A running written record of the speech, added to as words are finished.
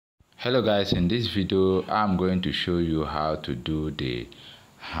Hello guys, in this video I'm going to show you how to do the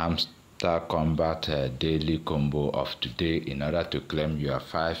Hamster Kombat daily combo of today in order to claim your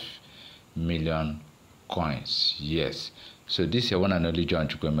 5 million coins. Yes, so this is your one and only John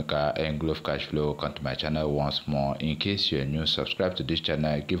Chukwemeka and gLHlwQw. Welcome to my channel once more. In case you're new, subscribe to this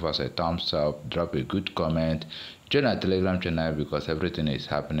channel, give us a thumbs up, drop a good comment, join our Telegram channel because everything is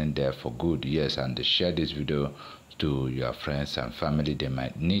happening there for good. Yes, and share this video to your friends and family, they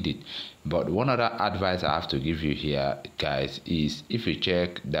might need it. But one other advice I have to give you here, guys, is if you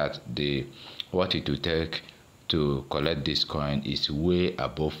check that what it will take to collect this coin is way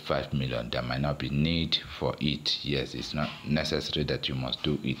above 5 million, there might not be need for it. Yes, it's not necessary that you must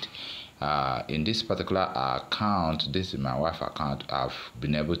do it. In this particular account, this is my wife's account, I've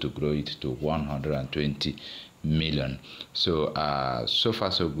been able to grow it to 120 million. So so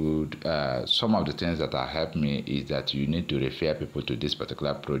far so good. Some of the things that have helped me is that you need to refer people to this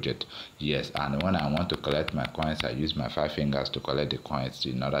particular project. Yes, and when I want to collect my coins, I use my 5 fingers to collect the coins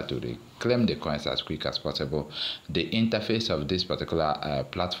in order to reclaim the coins as quick as possible. The interface of this particular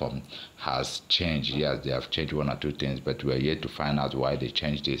platform has changed. Yes, they have changed one or two things, but we are yet to find out why they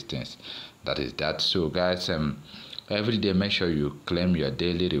changed these things. That is that. So guys, every day make sure you claim your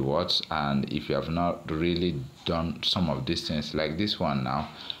daily rewards, and if you have not really done some of these things like this one, now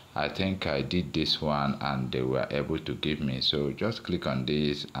I think I did this one and they were able to give me, so just click on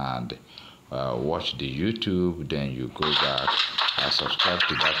this and watch the YouTube, then you go back and subscribe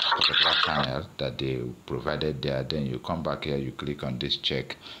to that particular channel that they provided there, then you come back here, you click on this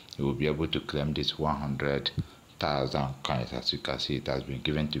check, you will be able to claim this 100,000 coins. As you can see, it has been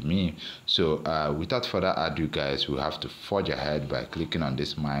given to me. So without further ado, guys, we have to forge ahead by clicking on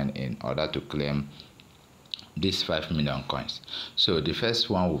this mine in order to claim this 5 million coins. So the first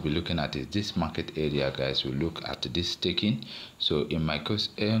one we'll be looking at is this market area, guys. We'll look at this staking. So in my case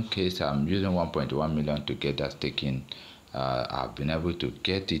I'm using 1.1 million to get that staking. I've been able to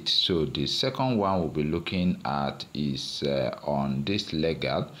get it. So the second one we'll be looking at is on this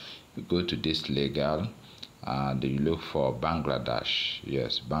legal. You go to this legal and you look for Bangladesh.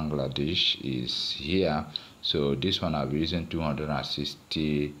 Yes, Bangladesh is here. So this one I'll be using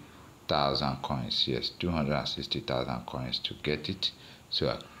 260,000 coins. Yes, 260,000 coins to get it. So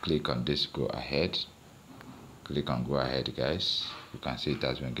I click on this go ahead, click on go ahead, guys. You can see it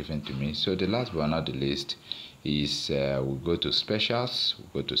has been given to me. So the last but not the least is we go to specials.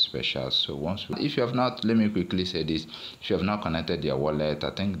 So if you have not, let me quickly say this, if you have not connected your wallet,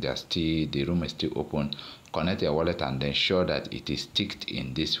 I think the room is still open. Connect your wallet and ensure that it is ticked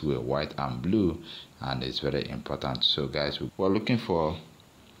in this way, white and blue, and it's very important. So guys, we're looking for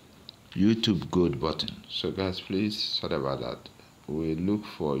YouTube Gold button. So guys, please, sorry about that, we look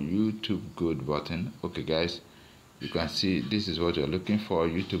for YouTube Gold button. Okay guys, you can see this is what you're looking for,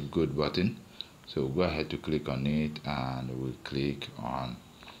 YouTube Gold button. So go ahead to click on it and we'll click on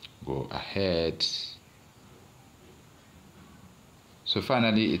go ahead. So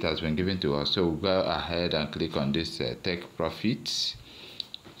finally it has been given to us. So we'll go ahead and click on this take profits.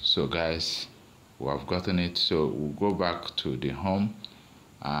 So guys, we have gotten it. So we'll go back to the home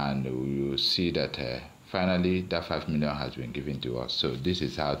and we will see that finally that 5 million has been given to us. So this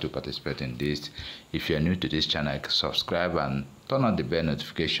is how to participate in this. If you're new to this channel, subscribe and turn on the bell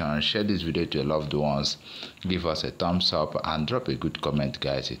notification, share this video to your loved ones, give us a thumbs up and drop a good comment,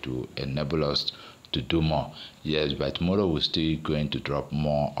 guys. It will enable us to do more. Yes, by tomorrow we're still going to drop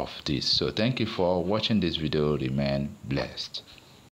more of this. So thank you for watching this video. Remain blessed.